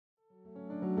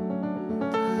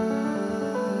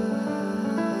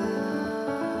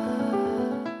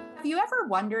ever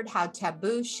wondered how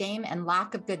taboo, shame, and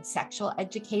lack of good sexual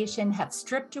education have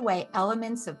stripped away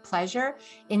elements of pleasure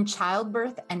in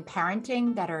childbirth and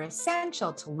parenting that are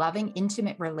essential to loving,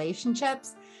 intimate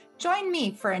relationships? Join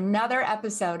me for another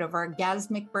episode of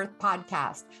Orgasmic Birth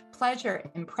Podcast, Pleasure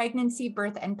in Pregnancy,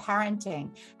 Birth, and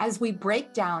Parenting, as we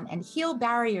break down and heal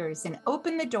barriers and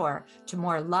open the door to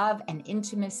more love and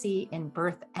intimacy in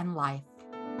birth and life.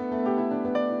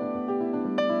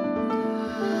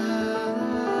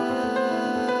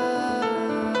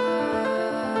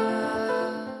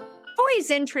 Always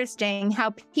interesting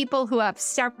how people who have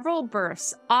several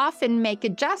births often make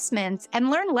adjustments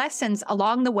and learn lessons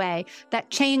along the way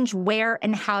that change where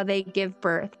and how they give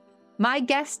birth. My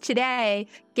guest today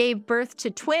gave birth to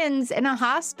twins in a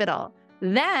hospital,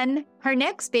 then her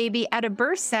next baby at a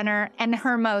birth center, and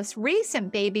her most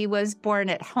recent baby was born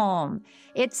at home.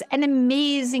 It's an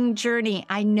amazing journey.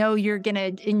 I know you're going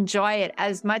to enjoy it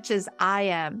as much as I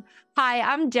am. Hi,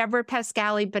 I'm Deborah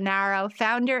Pascali-Bonaro,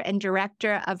 founder and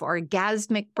director of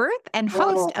Orgasmic Birth and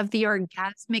host of the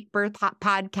Orgasmic Birth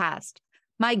Podcast.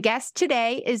 My guest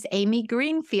today is Amy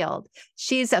Greenfield.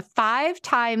 She's a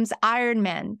 5-time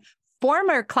Ironman,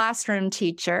 former classroom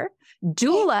teacher,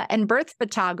 doula and birth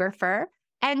photographer,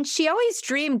 and she always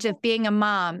dreamed of being a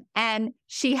mom. And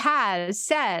she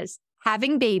says,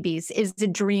 having babies is a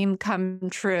dream come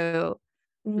true.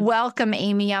 Welcome,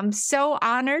 Amy. I'm so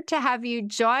honored to have you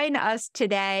join us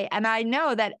today. And I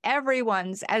know that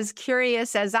everyone's as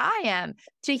curious as I am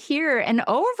to hear an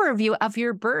overview of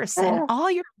your births and all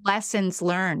your lessons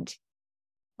learned.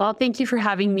 Well, thank you for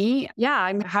having me. Yeah,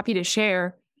 I'm happy to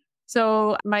share.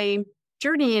 So my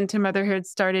journey into motherhood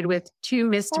started with 2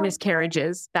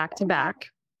 miscarriages back to back.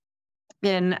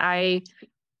 And I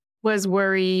was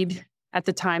worried at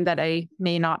the time that I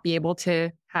may not be able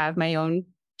to have my own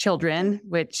children,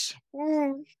 which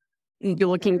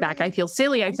looking back, I feel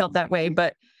silly. I felt that way,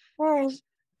 but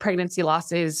pregnancy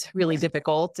loss is really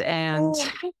difficult. And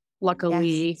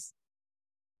luckily,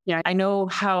 I know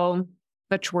how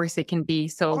much worse it can be.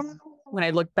 So when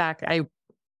I look back,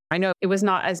 I know it was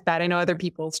not as bad. I know other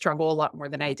people struggle a lot more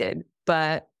than I did,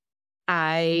 but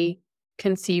I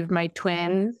conceived my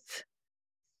twins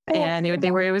and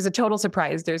it was a total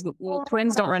surprise.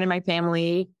 Twins don't run in my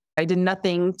family. I did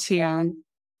nothing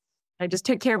I just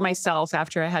took care of myself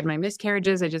after I had my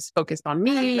miscarriages. I just focused on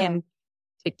me and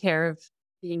take care of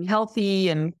being healthy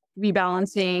and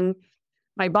rebalancing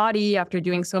my body after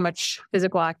doing so much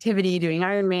physical activity, doing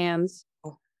Ironmans.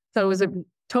 So it was a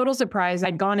total surprise.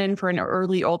 I'd gone in for an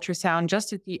early ultrasound just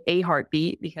to see a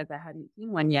heartbeat because I hadn't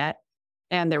seen one yet.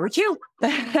 And there were 2.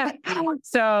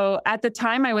 So at the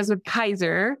time I was with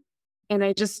Kaiser and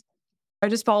I just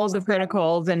followed the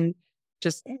protocols and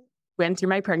just went through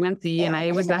my pregnancy, and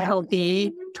I was a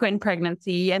healthy twin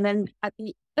pregnancy. And then at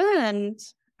the end,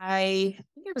 I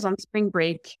think I was on spring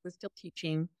break, was still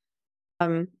teaching.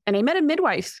 And I met a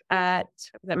midwife at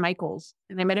Michael's,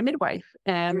 and I met a midwife,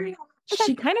 and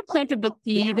she kind of planted the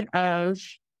seed of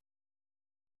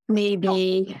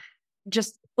maybe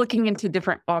just looking into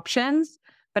different options.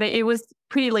 But it was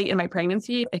pretty late in my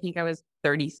pregnancy. I think I was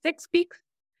 36 weeks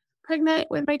pregnant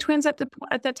with my twins at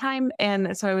that time.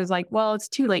 And so I was like, well, it's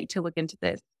too late to look into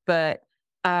this. But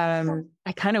I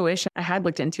kind of wish I had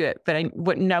looked into it,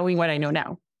 but knowing what I know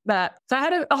now. But so I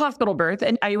had a hospital birth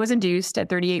and I was induced at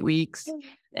 38 weeks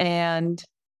and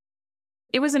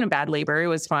it wasn't a bad labor. It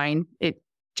was fine. It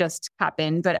just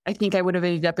happened. But I think I would have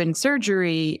ended up in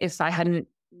surgery if I hadn't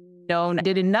known. I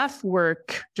did enough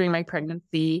work during my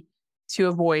pregnancy to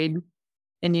avoid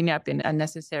ending up in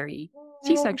unnecessary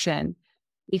C-section.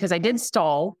 Because I did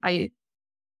stall. I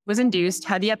was induced,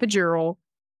 had the epidural,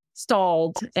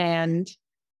 stalled, and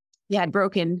had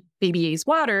broken baby A's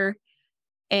water.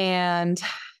 And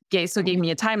gave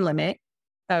me a time limit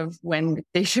of when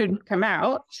they should come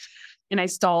out. And I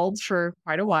stalled for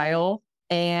quite a while.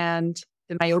 And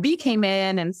then my OB came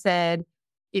in and said,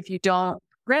 if you don't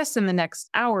progress in the next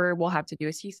hour, we'll have to do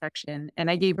a C-section. And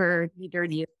I gave her the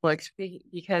dirtiest look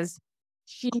because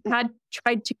she had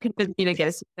tried to convince me to get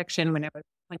a C-section when I was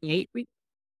 28 weeks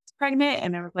pregnant.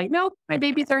 And I was like, nope, my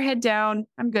babies are head down.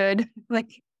 I'm good. I'm going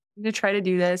to try to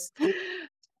do this.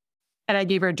 And I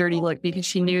gave her a dirty look because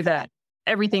she knew that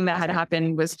everything that had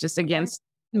happened was just against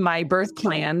my birth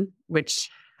plan, which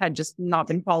had just not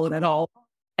been followed at all.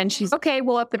 And she's okay,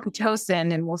 we'll up the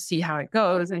Pitocin and we'll see how it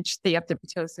goes. And they upped the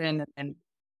Pitocin. And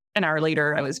an hour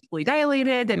later, I was fully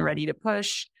dilated and ready to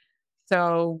push.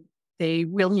 So they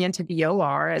wheeled me into the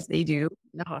OR as they do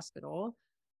in the hospital.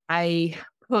 I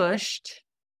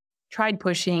tried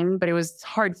pushing, but it was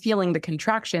hard feeling the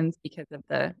contractions because of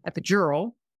the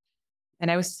epidural.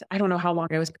 And I don't know how long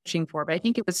I was pushing for, but I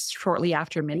think it was shortly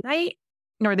after midnight.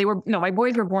 No, my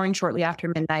boys were born shortly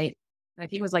after midnight. I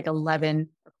think it was like 11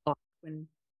 o'clock when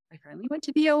I finally went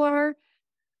to the OR.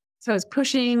 So I was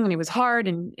pushing and it was hard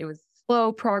and it was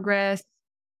slow progress.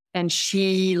 And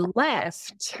she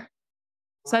left.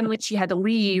 Suddenly she had to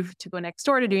leave to go next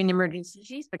door to do an emergency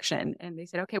C-section. And they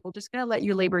said, okay, we're just going to let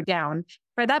you labor down.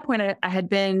 By that point, I had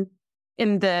been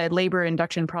in the labor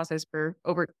induction process for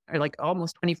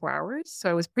almost 24 hours. So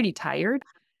I was pretty tired.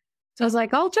 So I was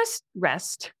like, I'll just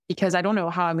rest because I don't know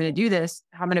how I'm going to do this.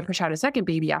 How I'm going to push out a second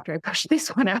baby after I push this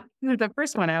one out, the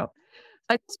first one out.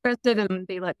 I just rested and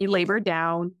they let me labor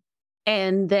down.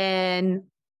 And then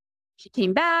she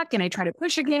came back and I tried to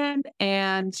push again.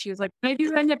 And she was like, can I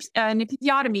do an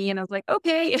episiotomy? And I was like,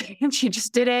 okay. And she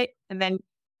just did it. And then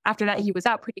after that, he was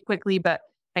out pretty quickly. But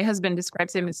my husband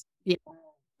describes him as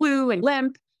blue and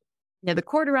limp, the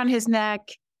cord around his neck.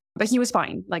 But he was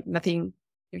fine. Like nothing,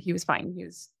 he was fine.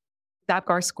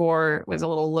 Apgar score was a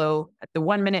little low at the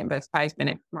 1 minute, but 5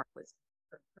 minute mark was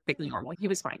perfectly normal. He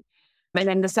was fine. And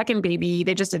then the second baby,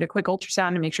 they just did a quick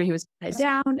ultrasound to make sure he was head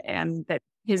down and that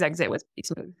his exit was pretty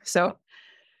smooth. So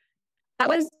that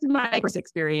was my first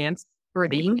experience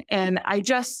birthing. And I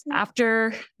just,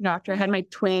 after I had my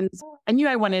twins, I knew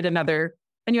I wanted another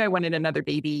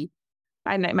baby.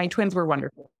 And my twins were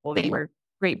wonderful. They were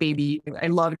great babies. I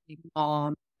loved being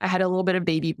mom. I had a little bit of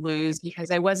baby blues because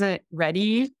I wasn't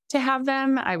ready to have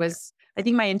them. I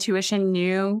think my intuition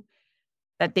knew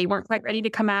that they weren't quite ready to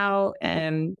come out.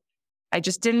 And I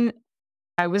just didn't,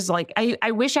 I was like, I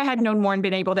wish I had known more and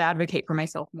been able to advocate for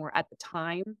myself more at the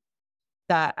time,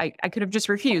 that I could have just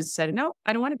refused, said, no,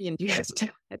 I don't want to be induced.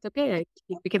 It's okay.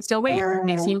 We can still wait.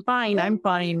 They seem fine. I'm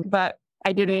fine. But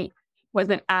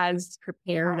wasn't as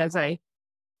prepared as I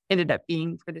ended up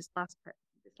being for this last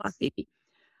baby.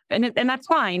 And that's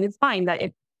fine. It's fine that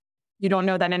if you don't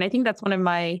know that. And I think that's one of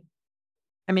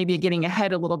I may be getting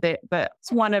ahead a little bit, but it's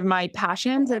one of my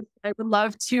passions. I would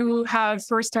love to have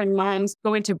first-time moms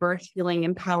go into birth feeling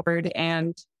empowered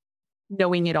and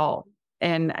knowing it all.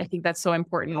 And I think that's so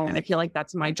important. And I feel like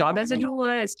that's my job as a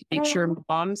doula, is to make sure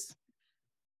moms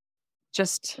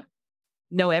just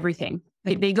know everything.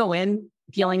 They go in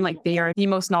feeling like they are the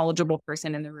most knowledgeable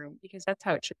person in the room, because that's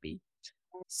how it should be.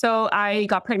 So I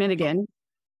got pregnant again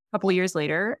a couple of years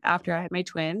later after I had my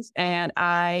twins, and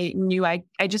I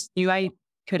just knew I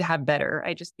could have better.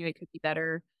 I just knew it could be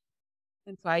better.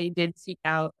 And so I did seek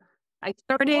out. I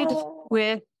started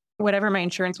with whatever my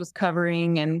insurance was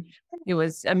covering, and it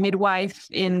was a midwife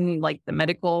in like the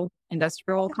medical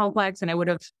industrial complex. And I would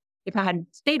have, if I had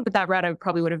stayed with that route, I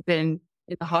probably would have been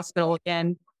in the hospital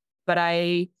again. But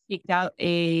I seeked out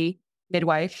a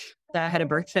midwife that had a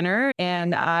birth center,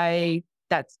 and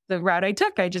that's the route I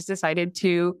took. I just decided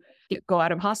to go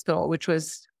out of hospital, which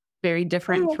was very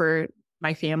different for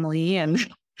my family. And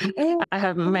I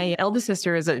have my eldest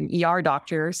sister is an ER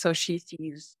doctor, so she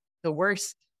sees the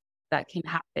worst that can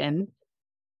happen.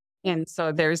 And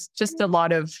so there's just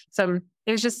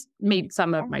there's just made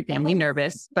some of my family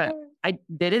nervous, but I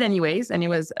did it anyways. And it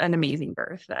was an amazing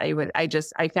birth.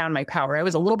 I found my power. I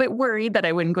was a little bit worried that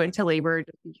I wouldn't go into labor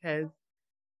just because,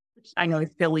 I know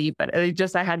it's silly, but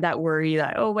I had that worry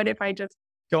that, oh, what if I just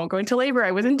don't go into labor?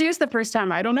 I was induced the first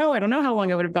time. I don't know how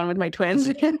long I would have done with my twins.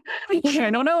 I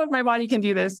don't know if my body can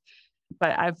do this,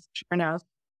 but sure enough,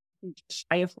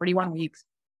 I have 41 weeks.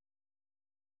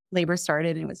 Labor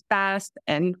started, and it was fast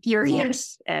and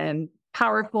furious and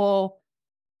powerful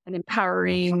and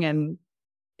empowering, and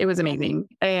it was amazing.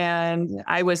 And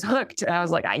I was hooked. I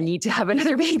was like, I need to have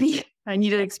another baby. I need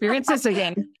to experience this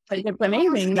again. Like, it's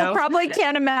amazing. I probably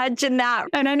can't imagine that.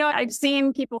 And I know I've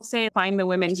seen people say, find the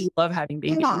women who love having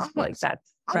babies. Like,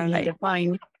 that's trying to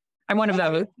define. I'm one of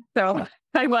those. So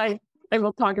I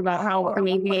will talk about how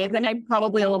amazing it is. And I'm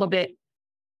probably a little bit,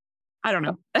 I don't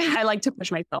know. I like to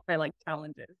push myself. I like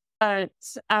challenges. But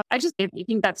I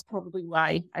think that's probably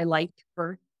why I like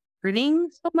birthing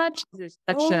so much. There's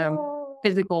such a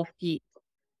physical feat.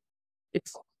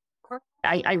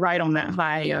 I ride on that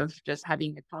high of just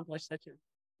having accomplished such a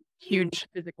huge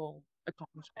physical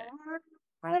accomplishment.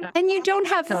 And you don't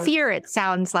have fear, it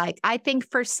sounds like. I think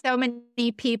for so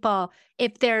many people,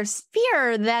 if there's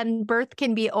fear, then birth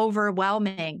can be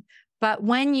overwhelming. But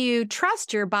when you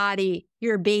trust your body,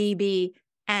 your baby,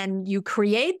 and you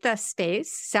create the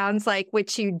space, sounds like,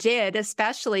 which you did,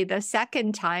 especially the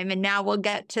second time, and now we'll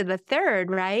get to the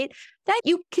third, right? That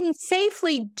you can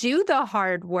safely do the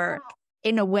hard work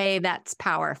in a way that's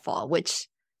powerful, which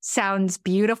sounds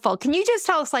beautiful. Can you just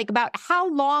tell us about how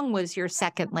long was your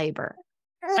second labor?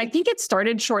 I think it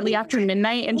started shortly after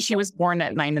midnight, and she was born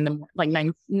at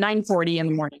 9:40 in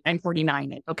the morning,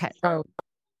 9:49. Okay. So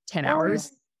 10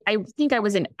 hours. I think I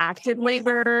was in active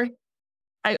labor.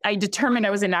 I determined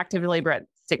I was in active labor at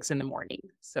 6 in the morning.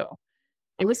 So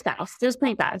it was fast. It was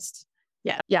pretty fast.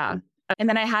 Yeah. Yeah. And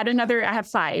then I had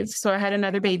 5. So I had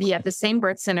another baby at the same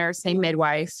birth center, same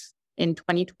midwife in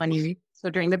 2020. So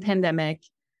during the pandemic.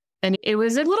 And it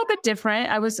was a little bit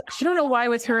different. I don't know why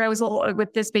with her,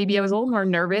 with this baby, I was a little more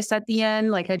nervous at the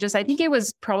end. I think it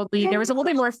was probably, there was a little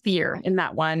bit more fear in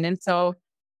that one. And so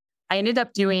I ended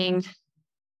up doing,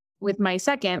 with my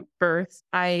second birth,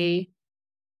 I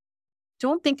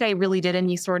don't think I really did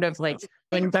any sort of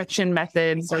induction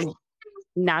methods or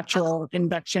natural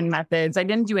induction methods. I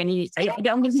didn't do any, I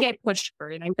don't think I pushed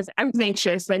her, and I was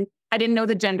anxious, and I didn't know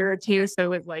the gender too.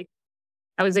 So it was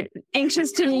I was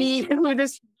anxious to meet who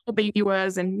this baby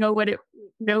was and know if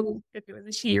it was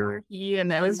a she or a he.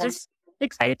 And I was just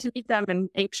excited to meet them and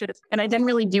anxious. And I didn't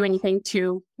really do anything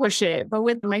to push it. But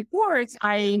with my fourth,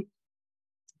 I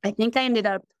think I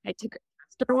took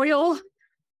castor oil,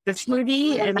 the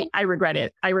smoothie, and I regret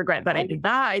it. I regret that I did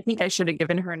that. I think I should have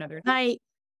given her another night.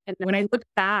 And when I look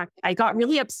back, I got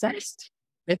really obsessed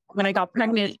when I got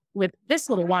pregnant with this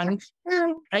little one.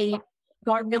 I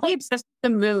got really obsessed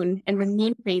with the moon and the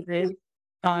moon phases.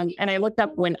 And I looked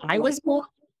up when I was born,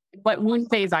 what moon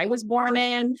phase I was born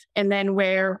in, and then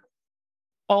where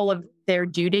all of their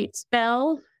due dates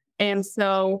fell. And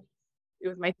so it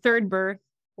was my third birth,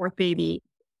 fourth baby.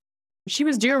 She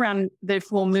was due around the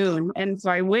full moon. And so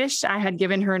I wish I had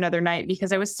given her another night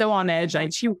because I was so on edge.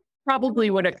 She probably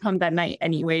would have come that night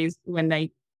anyways when I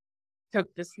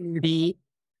took the smoothie.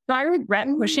 So I regret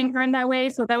pushing her in that way.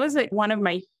 So that was one of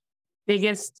my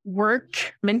biggest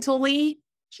work mentally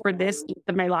for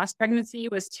my last pregnancy,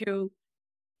 was to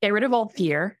get rid of all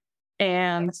fear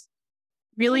and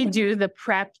really do the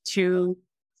prep to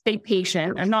stay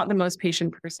patient. I'm not the most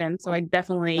patient person, so I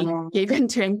definitely gave in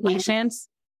to impatience,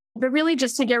 but really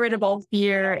just to get rid of all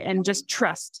fear and just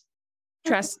trust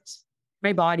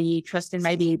my body, trust in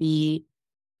my baby.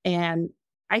 And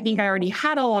I think I already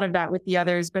had a lot of that with the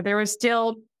others, but there was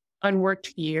still unworked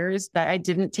fears that I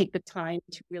didn't take the time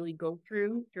to really go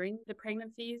through during the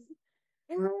pregnancies.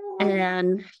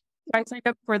 And I signed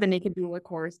up for the Naked Doula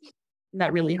course. And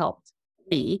that really helped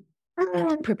me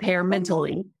prepare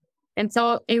mentally. And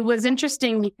so it was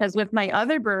interesting because with my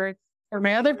other birth or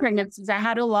my other pregnancies, I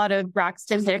had a lot of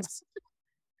Braxton Hicks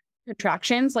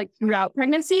contractions throughout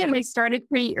pregnancy, and they started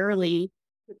pretty early.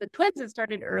 With the twins, it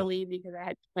started early because I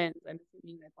had twins. I'm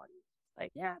assuming my body was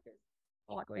there's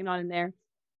a lot going on in there.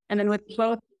 And then with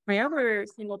both my other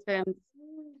singletons,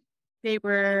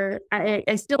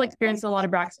 I still experienced a lot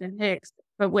of Braxton Hicks,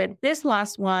 but with this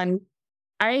last one,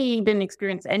 I didn't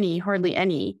experience hardly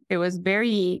any. It was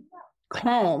very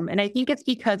calm. And I think it's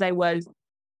because I was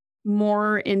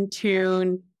more in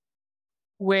tune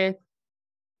with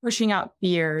pushing out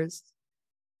fears.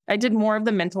 I did more of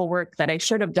the mental work that I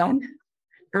should have done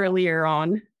earlier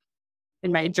on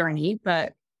in my journey,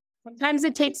 but sometimes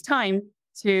it takes time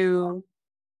to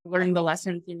learn the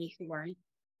lessons you need to learn.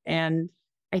 And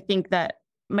I think that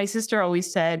my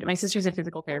sister's a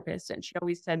physical therapist, and she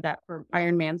always said that for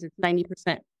Ironmans, it's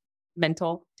 90%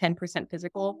 mental, 10%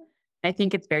 physical. I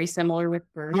think it's very similar with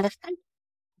birth,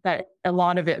 that a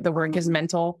lot of the work is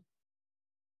mental,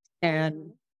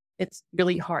 and it's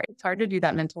really hard. It's hard to do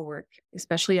that mental work,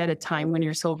 especially at a time when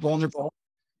you're so vulnerable.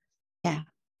 Yeah.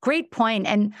 Great point.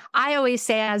 And I always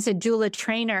say, as a doula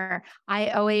trainer, I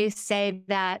always say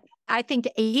that I think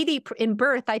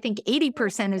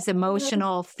 80% is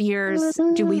emotional fears.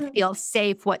 Do we feel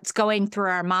safe? What's going through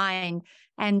our mind?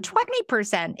 And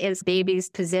 20% is baby's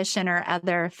position or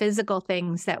other physical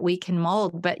things that we can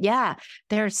mold. But yeah,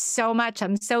 there's so much.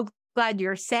 I'm so glad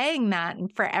you're saying that.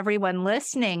 And for everyone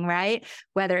listening, right?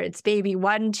 Whether it's baby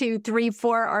 1, 2, 3,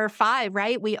 4, or 5,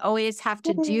 right? We always have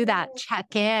to do that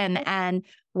check in and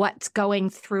what's going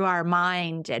through our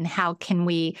mind and how can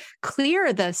we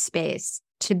clear the space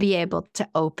to be able to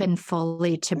open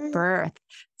fully to birth.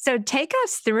 So take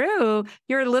us through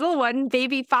your little one,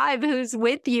 baby 5, who's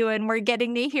with you, and we're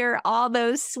getting to hear all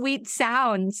those sweet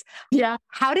sounds. Yeah.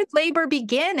 How did labor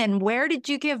begin, and where did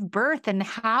you give birth, and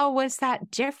how was that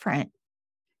different?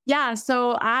 Yeah.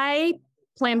 So I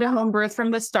planned a home birth from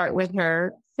the start with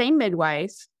her, same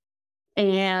midwife.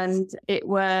 And it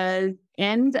was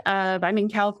I'm in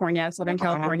California, Southern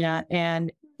California,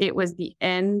 and it was the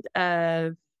end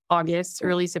of August,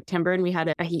 early September, and we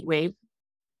had a heat wave.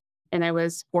 And I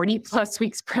was 40 plus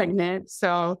weeks pregnant.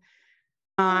 So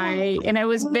it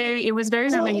was very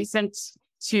reminiscent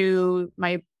to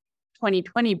my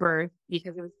 2020 birth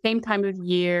because it was the same time of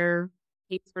year,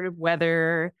 hate sort of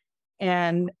weather.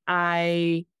 And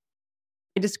I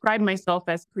described myself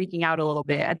as freaking out a little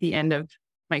bit at the end of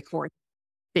my fourth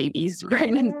baby's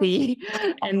pregnancy.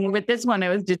 And with this one, I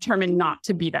was determined not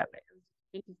to be that way.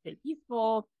 I was to stay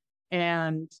peaceful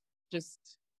and just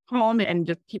calm and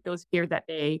just keep those fears at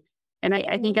bay. And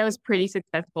I think I was pretty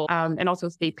successful, and also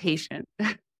stay patient,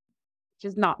 which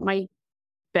is not my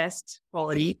best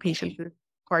quality. Patience is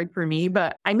hard for me,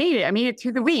 but I made it. I made it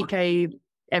through the week.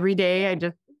 Every day I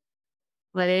just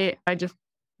let it. I just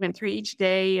went through each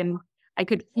day, and I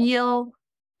could feel.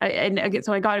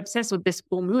 So I got obsessed with this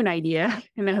full moon idea,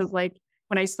 and I was like,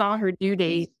 when I saw her due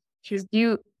date, she was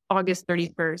due August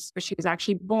 31st, but she was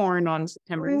actually born on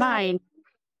September 9th,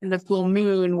 and the full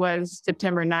moon was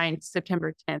September 9th,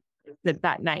 September 10th,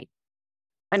 that night.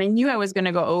 And I knew I was going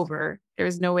to go over. There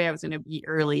was no way I was going to be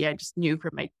early. I just knew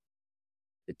from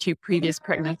the two previous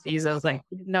pregnancies, I was like,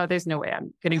 no, there's no way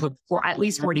I'm going to go for at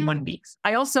least 41 weeks.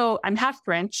 I'm half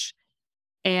French,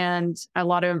 and a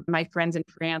lot of my friends in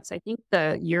France, I think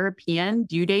the European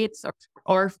due dates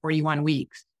are 41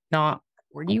 weeks, not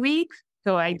 40 weeks.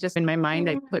 So I just, in my mind,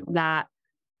 I put that.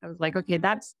 I was like, okay,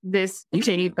 that's this due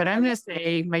date, but I'm going to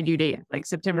say my due date is like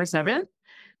September 7th,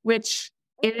 which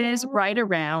is right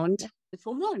around the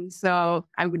full moon. So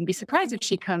I wouldn't be surprised if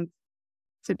she comes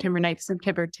September 9th,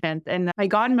 September 10th. And I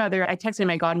texted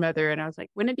my godmother and I was like,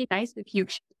 wouldn't it be nice if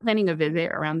she's planning a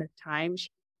visit around this time? She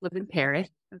lives in Paris.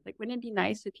 I was like, wouldn't it be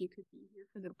nice if you could be here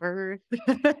for the birth?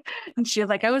 And she was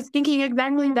like, I was thinking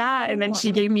exactly that. And then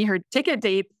she gave me her ticket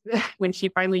dates when she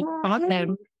finally got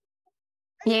them.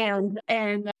 And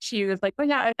she was like, oh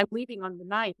yeah, I'm leaving on the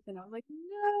 9th. And I was like,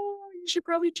 no, you should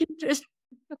probably change it.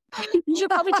 You should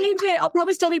probably change it. I'll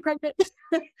probably still be pregnant.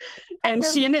 And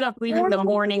she ended up leaving the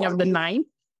morning of the 9th.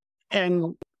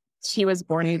 And she was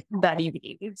born that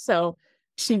evening. So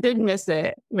she did miss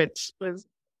it,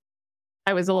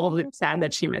 I was a little bit sad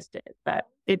that she missed it, but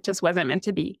it just wasn't meant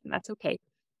to be. And that's okay.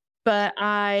 But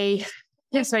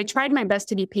so I tried my best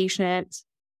to be patient.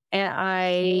 And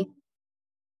I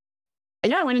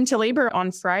went into labor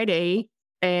on Friday,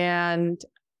 and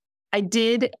I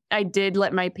did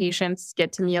let my patients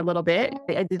get to me a little bit.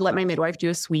 I did let my midwife do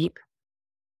a sweep.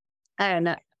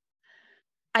 And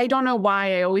I don't know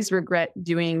why I always regret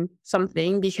doing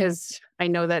something, because I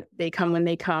know that they come when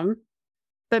they come.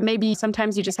 But maybe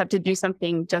sometimes you just have to do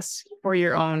something just for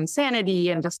your own sanity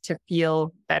and just to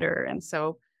feel better. And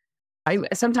so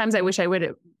sometimes I wish I would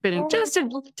have been just a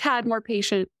tad more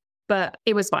patient, but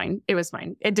it was fine. It was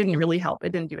fine. It didn't really help.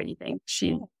 It didn't do anything.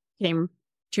 She came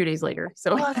 2 days later.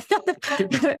 So,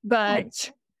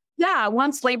 but yeah,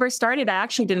 once labor started, I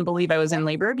actually didn't believe I was in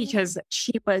labor, because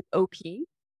she was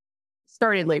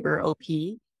started labor OP.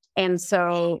 And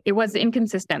so it was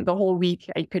inconsistent the whole week.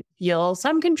 I could feel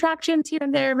some contractions here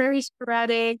and there, very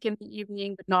sporadic in the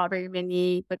evening, but not very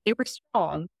many, but they were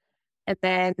strong. And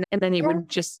then it would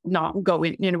just not go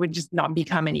in, it would just not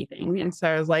become anything. And so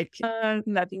I was like,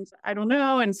 nothing's, I don't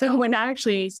know. And so when I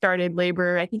actually started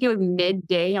labor, I think it was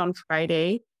midday on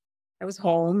Friday, I was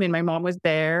home and my mom was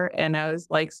there, and I was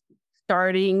like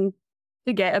starting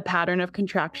to get a pattern of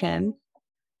contraction.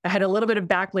 I had a little bit of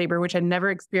back labor, which I'd never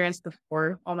experienced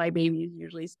before. All my babies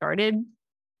usually started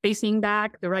facing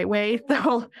back the right way.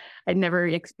 So I'd never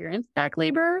experienced back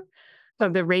labor. So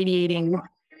the radiating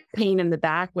pain in the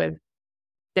back was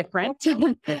different.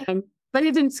 But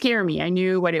it didn't scare me. I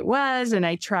knew what it was. And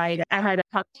I had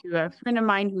talked to a friend of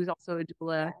mine who's also a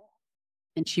doula.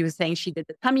 And she was saying she did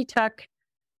the tummy tuck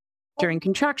during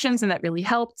contractions, and that really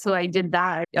helped. So I did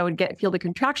that. I would feel the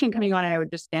contraction coming on, and I would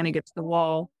just stand against the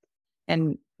wall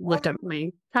and lift up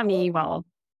my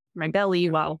my belly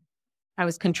while I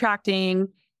was contracting.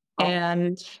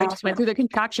 And I just went through the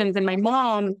contractions, and my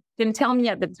mom didn't tell me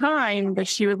at the time, but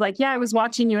she was like, yeah, I was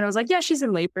watching you. And I was like, yeah, she's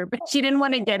in labor, but she didn't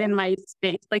want to get in my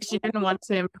space. Like, she didn't want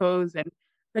to impose.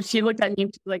 But she looked at me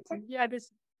and she was like, yeah,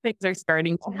 things are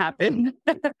starting to happen.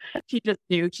 She just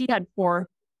knew. She had 4.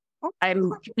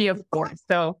 I'm 3 of 4.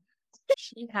 So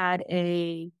she had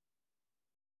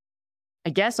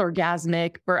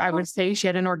orgasmic, or I would say she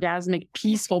had an orgasmic,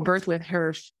 peaceful birth with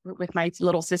my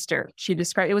little sister. She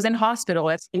described, it was in hospital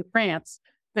in France,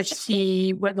 but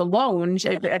she was alone.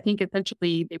 I think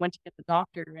essentially they went to get the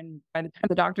doctor, and by the time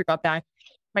the doctor got back,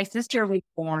 my sister was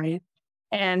born,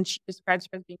 and she describes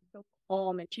her as being so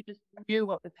calm, and she just knew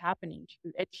what was happening.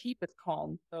 She was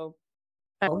calm. So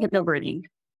hypnobirthing.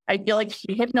 I feel like she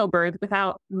hypnobirthed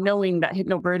without knowing that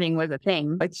hypnobirthing was a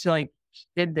thing. But she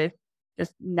did this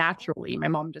just naturally. My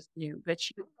mom just knew. But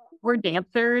we're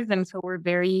dancers, and so we're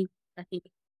very, I think,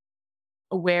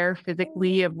 aware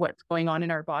physically of what's going on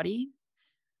in our body,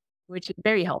 which is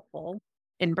very helpful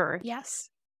in birth. Yes.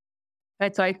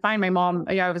 Right. So I find my mom,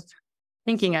 I was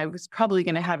thinking I was probably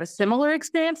going to have a similar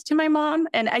experience to my mom.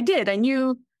 And I did. I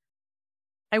knew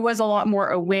I was a lot more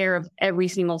aware of every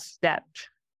single step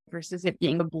versus it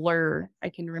being a blur. I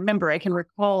can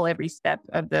recall every step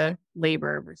of the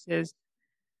labor versus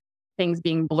things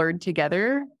being blurred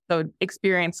together. So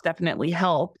experience definitely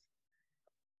helps.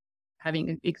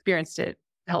 Having experienced it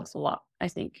helps a lot, I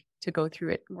think, to go through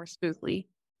it more smoothly.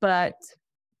 But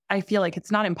I feel like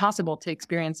it's not impossible to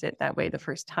experience it that way the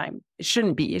first time. It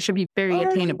shouldn't be. It should be very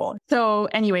attainable. So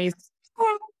anyways,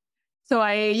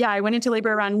 I went into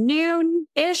labor around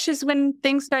noon-ish is when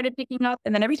things started picking up.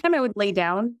 And then every time I would lay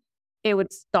down, it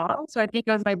would stop. So I think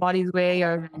it was my body's way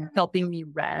of helping me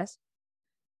rest.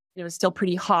 It was still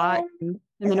pretty hot. And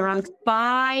then around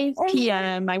 5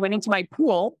 p.m., I went into my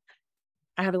pool.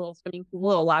 I have a little swimming pool, a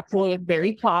little lap pool. It's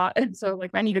very hot. And so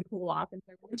like I need to cool off. And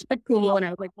so I went into my pool and I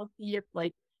was like, we'll see if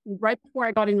like right before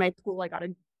I got in my pool, I got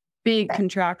a big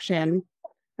contraction.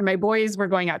 And my boys were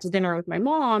going out to dinner with my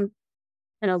mom.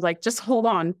 And I was like, just hold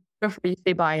on before you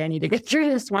say bye. I need to get through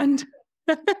this one.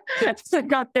 So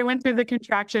they went through the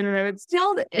contraction and I was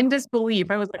still in disbelief.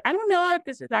 I was like, I don't know if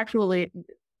this is actually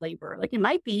labor. Like it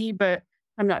might be, but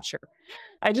I'm not sure.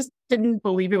 I just didn't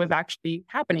believe it was actually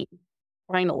happening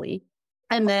finally.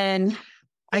 And then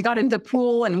I got into the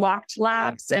pool and walked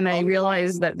laps and I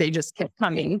realized that they just kept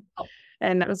coming.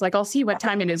 And I was like, I'll see what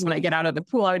time it is when I get out of the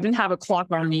pool. I didn't have a clock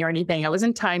on me or anything. I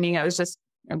wasn't timing. I was just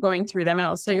going through them and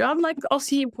I'll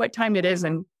see what time it is.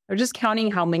 And I was just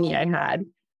counting how many I had.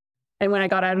 And when I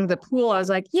got out of the pool, I was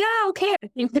like, yeah, okay. I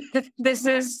think this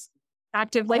is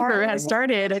active labor has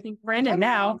started. I think we're in it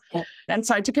now. And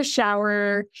so I took a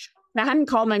shower. I hadn't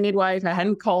called my midwife. I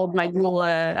hadn't called my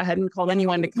doula. I hadn't called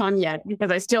anyone to come yet because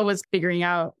I still was figuring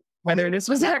out whether this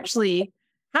was actually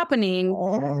happening.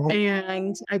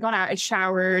 And I got out, I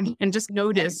showered and just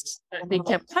noticed that they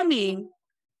kept coming.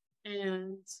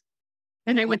 And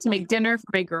then I went to make dinner for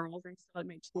my girls. I still had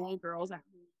my 2 little girls at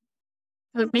home.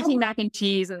 I was making mac and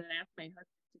cheese and then I asked my husband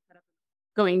to cut up,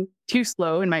 going too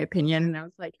slow in my opinion. And I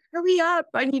was like, hurry up.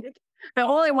 But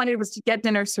all I wanted was to get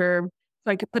dinner served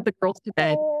so I could put the girls to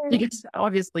bed because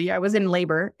obviously I was in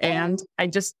labor and I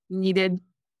just needed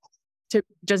to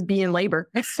just be in labor.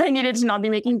 I needed to not be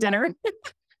making dinner.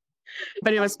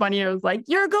 But it was funny. I was like,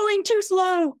 you're going too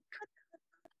slow.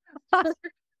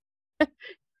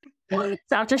 So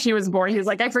after she was born, he was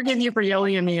like, I forgive you for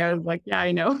yelling at me. I was like, yeah,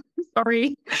 I know.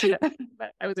 Sorry.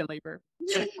 But I was in labor.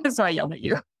 So I yelled at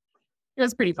you. It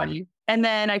was pretty funny. And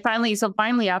then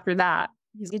finally after that,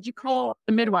 he said, did you call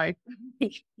the midwife?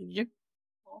 You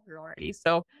called her already.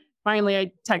 So finally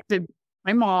I texted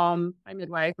my mom, my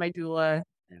midwife, my doula.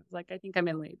 And I was like, I think I'm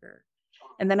in labor.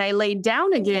 And then I laid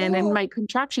down again and my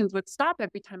contractions would stop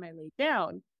every time I laid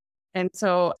down. And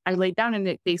so I laid down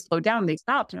and they slowed down, they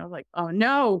stopped. And I was like, oh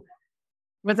no,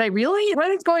 was I really?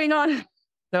 What is going on?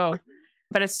 So,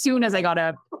 but as soon as I got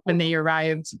up, when they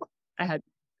arrived, I had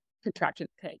contractions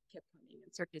kept coming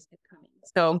and circus kept coming.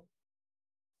 So,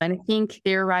 and I think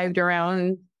they arrived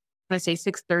around, let's say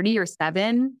 6:30 or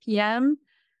 7 p.m.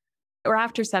 or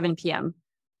after 7 p.m.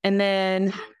 And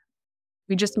then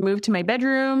we just moved to my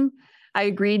bedroom. I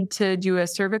agreed to do a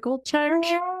cervical check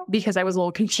because I was a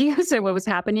little confused at what was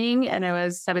happening. And I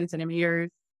was 7 centimeters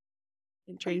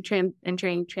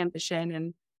entering transition.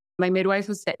 And my midwife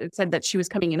said that she was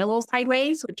coming in a little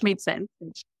sideways, which made sense.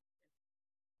 And she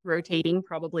was rotating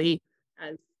probably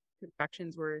as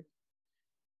contractions were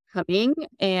coming.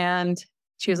 And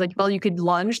she was like, well, you could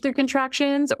lunge through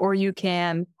contractions or you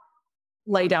can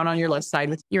lay down on your left side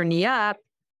with your knee up.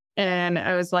 And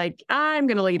I was like, I'm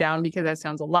going to lay down because that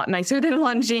sounds a lot nicer than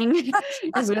lunging.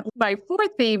 Because with my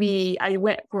 4th baby, I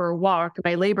went for a walk.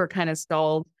 My labor kind of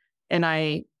stalled and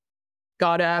I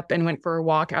got up and went for a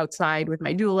walk outside with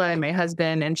my doula and my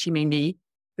husband. And the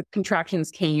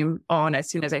contractions came on as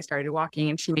soon as I started walking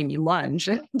and she made me lunge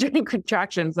during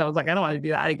contractions. I was like, I don't want to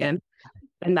do that again.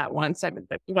 And that once, it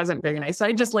wasn't very nice. So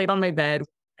I just laid on my bed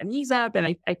and knees up. And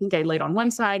I think I laid on one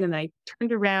side and I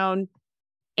turned around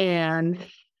and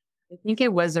I think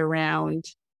it was around,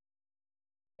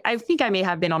 I think I may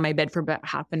have been on my bed for about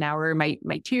half an hour. My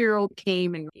 2-year-old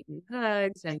came and gave me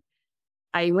hugs and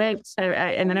I went,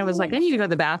 and then I was like, I need to go to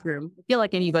the bathroom. I feel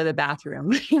like I need to go to the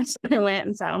bathroom. So I went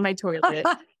and sat on my toilet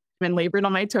and labored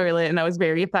on my toilet and that was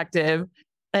very effective.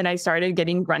 And I started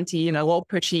getting grunty and a little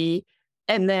pushy.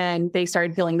 And then they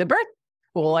started filling the birth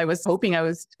pool. I was hoping I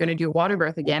was going to do a water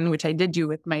birth again, which I did do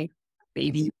with my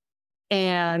baby.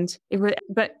 And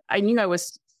but I knew I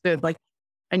was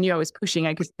pushing.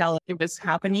 I could tell it was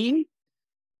happening.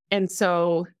 And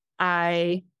so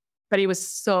but it was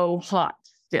so hot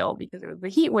still because it was the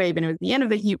heat wave and it was the end of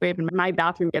the heat wave. And my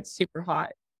bathroom gets super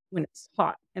hot when it's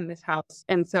hot in this house.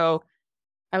 And so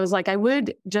I was like, I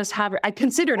would just have her. I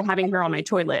considered having her on my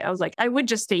toilet. I was like, I would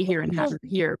just stay here and have her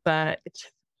here, but it's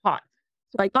just hot.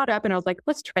 So I got up and I was like,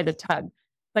 let's try the tub.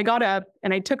 So I got up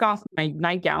and I took off my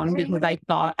nightgown because I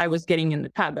thought I was getting in the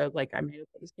tub. I was like, I may as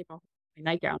well just take off my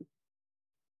nightgown.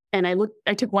 And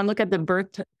I took one look at the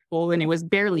birth pool and it was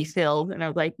barely filled. And I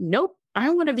was like, nope, I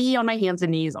want to be on my hands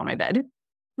and knees on my bed.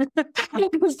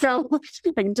 So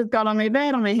I just got on my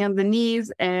bed on my hands and knees.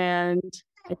 And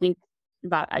I think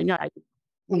I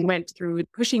went through the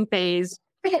pushing phase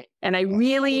and I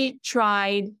really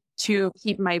tried to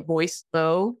keep my voice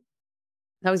low.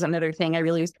 That was another thing. I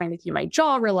really was trying to keep my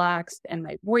jaw relaxed and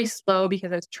my voice low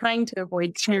because I was trying to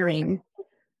avoid tearing,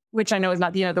 which I know is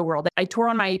not the end of the world. I tore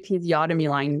on my episiotomy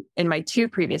line in my 2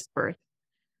 previous births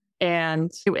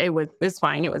and it was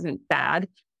fine. It wasn't bad.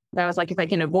 But I was like, if I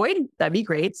can avoid, that'd be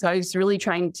great. So I was really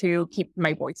trying to keep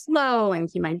my voice low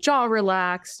and keep my jaw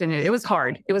relaxed. And it was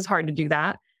hard. It was hard to do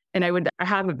that. And I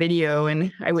have a video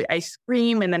and I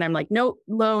scream and then I'm like, nope,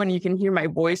 low. And you can hear my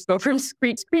voice go from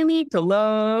screaming to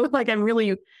low. Like I'm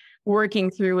really working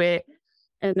through it.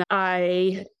 And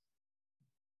I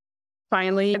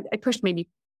pushed maybe,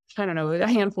 I don't know, a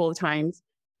handful of times.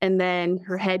 And then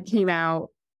her head came out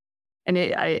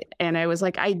and I was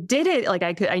like, I did it.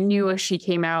 Like I knew she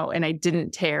came out and I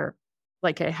didn't tear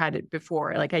like I had it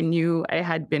before. Like I knew I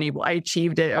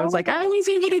achieved it. I was like, I was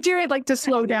able to do it, like to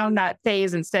slow down that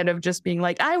phase instead of just being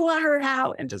like, I want her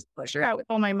out and just push her out with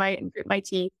all my might and grit my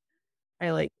teeth.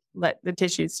 I like let the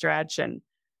tissue stretch and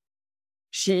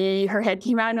her head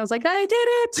came out and I was like, I did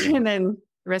it. And then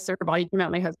the rest of her body came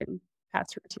out. My husband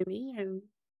passed her to me. And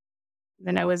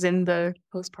then I was in the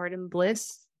postpartum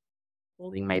bliss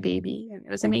holding my baby and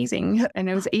it was amazing. And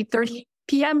it was 8:30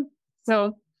 p.m.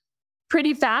 So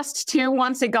pretty fast too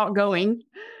once it got going.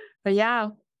 But yeah,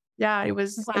 it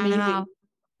was amazing.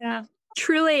 Yeah.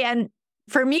 Truly. And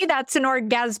for me, that's an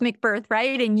orgasmic birth,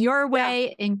 right? In your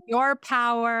way, in your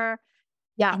power,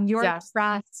 in your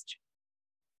trust.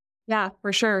 Yeah,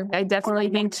 for sure. I definitely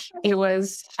think it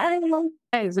was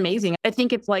amazing. I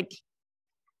think it's like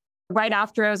right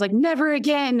after I was like, never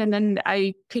again. And then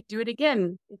I could do it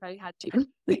again if I had to.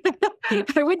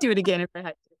 I would do it again if I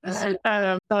had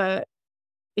to. But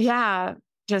yeah,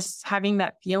 just having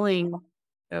that feeling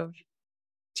of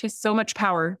just so much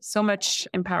power, so much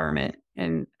empowerment.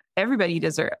 And every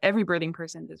birthing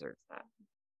person deserves that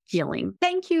feeling.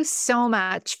 Thank you so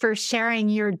much for sharing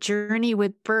your journey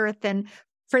with birth. And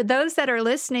for those that are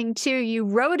listening too, you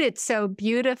wrote it so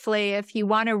beautifully. If you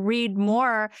want to read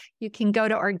more, you can go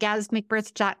to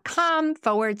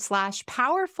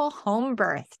orgasmicbirth.com/powerful home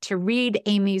birth to read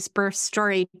Amy's birth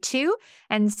story too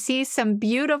and see some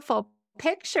beautiful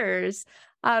pictures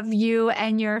of you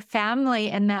and your family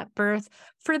in that birth.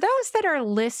 For those that are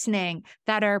listening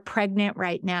that are pregnant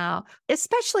right now,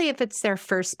 especially if it's their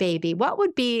first baby, what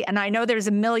would be, and I know there's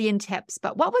a million tips,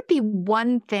 but what would be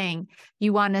one thing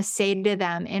you want to say to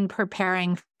them in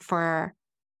preparing for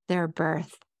their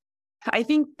birth? I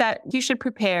think that you should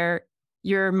prepare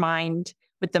your mind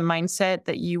with the mindset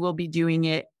that you will be doing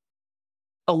it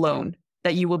alone,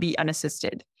 that you will be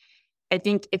unassisted. I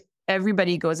think if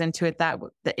everybody goes into it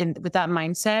with that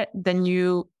mindset, then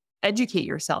you educate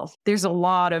yourself. There's a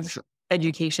lot of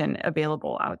education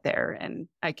available out there, and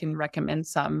I can recommend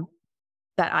some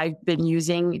that I've been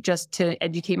using just to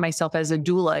educate myself as a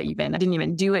doula even. I didn't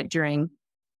even do it during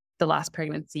the last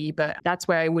pregnancy, but that's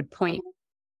where I would point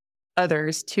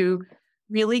others to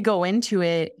really go into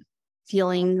it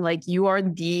feeling like you are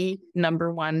the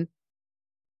number one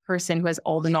person who has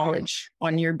all the knowledge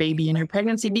on your baby and your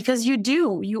pregnancy, because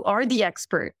you are the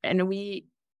expert, and we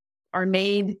are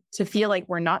made to feel like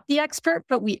we're not the expert,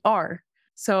 but we are.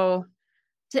 So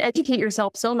to educate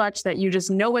yourself so much that you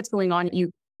just know what's going on,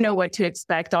 you know what to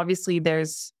expect. Obviously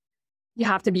you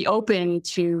have to be open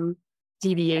to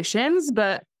deviations,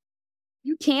 but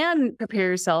you can prepare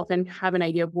yourself and have an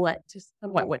idea of what to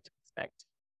expect.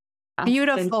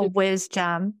 Beautiful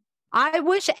wisdom. I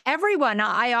wish everyone,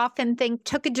 I often think,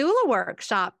 took a doula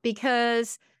workshop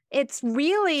because it's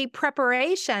really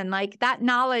preparation. Like that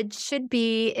knowledge should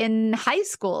be in high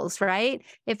schools, right?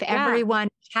 If everyone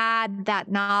had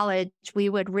that knowledge, we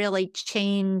would really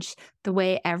change the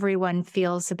way everyone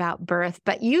feels about birth.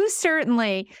 But you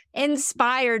certainly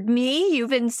inspired me.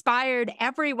 You've inspired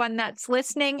everyone that's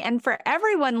listening. And for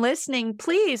everyone listening,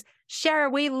 please share.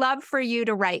 We love for you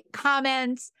to write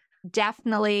comments.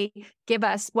 Definitely give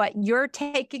us what you're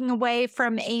taking away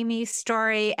from Amy's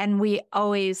story. And we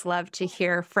always love to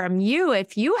hear from you.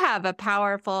 If you have a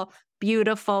powerful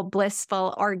beautiful,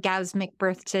 blissful, orgasmic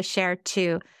birth to share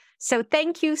too. So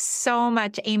thank you so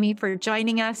much, Amy, for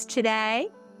joining us today.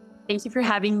 Thank you for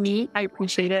having me. I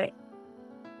appreciate it.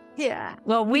 Yeah.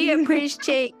 Well, we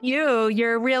appreciate you.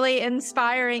 You're really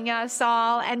inspiring us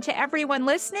all. And to everyone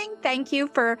listening, thank you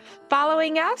for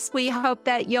following us. We hope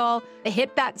that you'll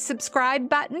hit that subscribe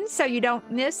button so you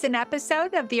don't miss an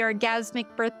episode of the Orgasmic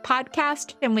Birth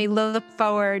Podcast. And we look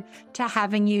forward to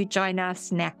having you join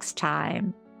us next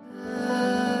time.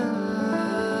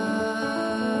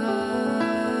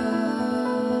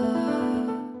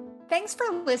 Thanks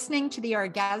for listening to the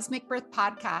Orgasmic Birth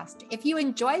Podcast. If you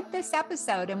enjoyed this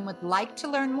episode and would like to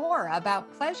learn more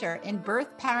about pleasure in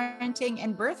birth, parenting,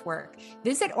 and birth work,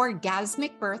 visit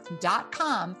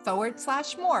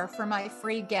orgasmicbirth.com/more for my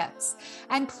free gifts.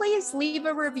 And please leave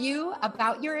a review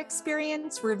about your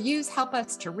experience. Reviews help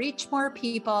us to reach more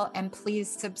people, and please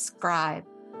subscribe.